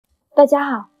大家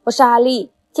好，我是阿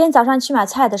丽。今天早上去买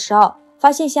菜的时候，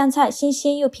发现香菜新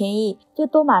鲜又便宜，就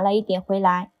多买了一点回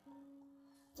来。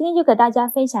今天就给大家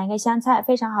分享一个香菜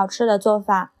非常好吃的做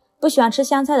法，不喜欢吃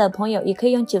香菜的朋友也可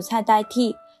以用韭菜代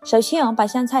替。首先我们把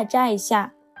香菜摘一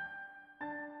下，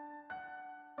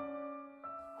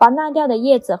把烂掉的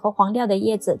叶子和黄掉的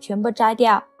叶子全部摘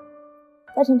掉，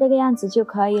摘成这个样子就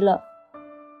可以了。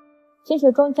清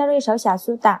水中加入一勺小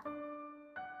苏打，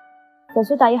小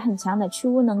苏打有很强的去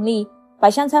污能力。把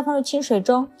香菜放入清水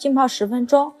中浸泡10分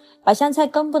钟，把香菜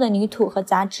根部的泥土和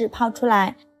杂质泡出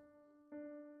来。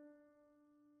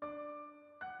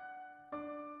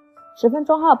10分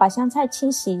钟后把香菜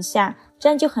清洗一下，这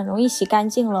样就很容易洗干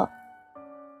净了。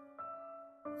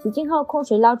洗净后控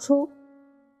水捞出，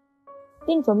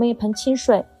并准备一盆清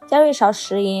水，加入一勺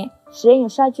食盐，食盐有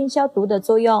杀菌消毒的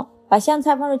作用。把香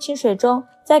菜放入清水中，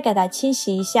再给它清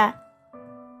洗一下。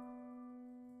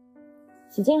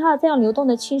洗净后再用流动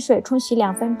的清水冲洗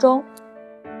2分钟。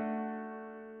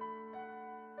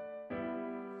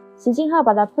洗净后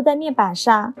把它铺在面板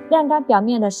上，晾干表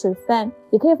面的水分，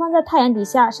也可以放在太阳底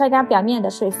下晒干表面的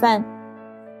水分。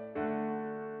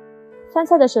香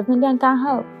菜的水分晾干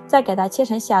后，再给它切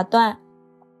成小段。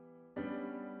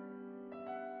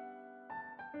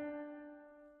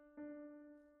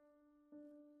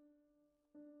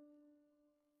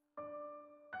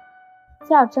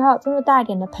切好之后装入大一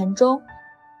点的盆中，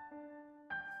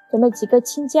准备几个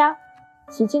青椒，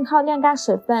洗净后晾干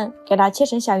水分，给它切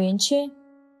成小圆圈。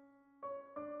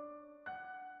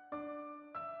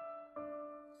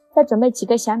再准备几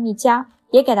个小米椒，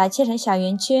也给它切成小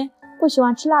圆圈。不喜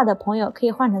欢吃辣的朋友可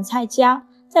以换成菜椒，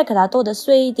再给它剁得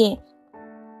碎一点。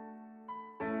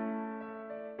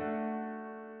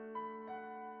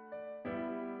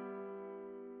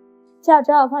切好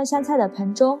之后放香菜的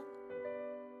盆中，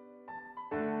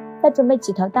再准备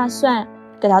几头大蒜，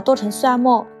给它剁成蒜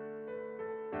末。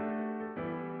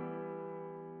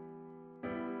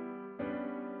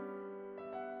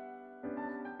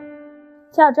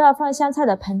切好之后放香菜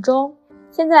的盆中，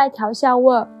现在来调下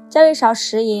味，加入1勺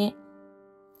食盐，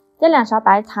加2勺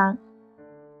白糖，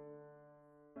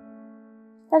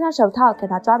戴上手套给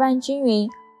它抓拌均匀。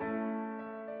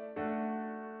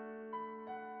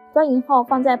抓匀后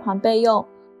放在旁备用。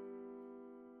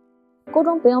锅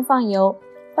中不用放油，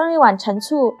放入1碗陈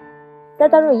醋，再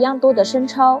倒入一样多的生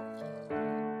抽，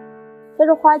加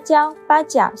入花椒、八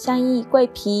角、香叶、桂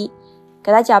皮，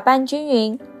给它搅拌均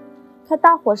匀。开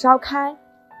大火烧开，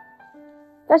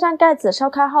盖上盖子，烧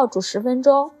开后煮10分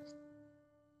钟。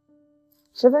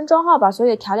10分钟后把所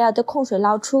有调料都控水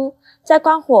捞出，再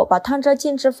关火，把汤汁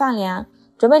静置放凉。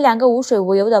准备2个无水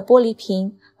无油的玻璃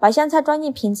瓶，把香菜装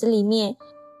进瓶子里面。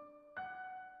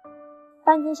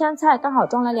半斤香菜刚好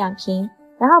装了2瓶，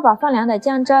然后把放凉的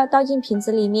酱汁倒进瓶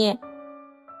子里面，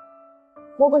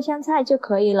没过香菜就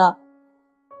可以了。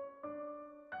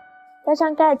盖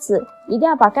上盖子，一定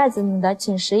要把盖子拧得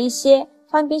紧实一些，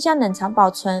放冰箱冷藏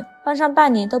保存，放上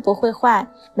半年都不会坏。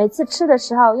每次吃的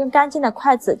时候用干净的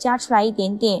筷子夹出来一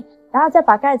点点，然后再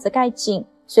把盖子盖紧，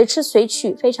随吃随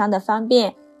取，非常的方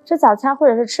便。吃早餐或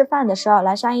者是吃饭的时候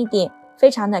来上一点，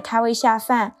非常的开胃下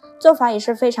饭。做法也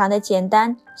是非常的简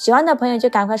单，喜欢的朋友就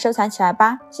赶快收藏起来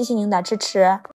吧，谢谢您的支持。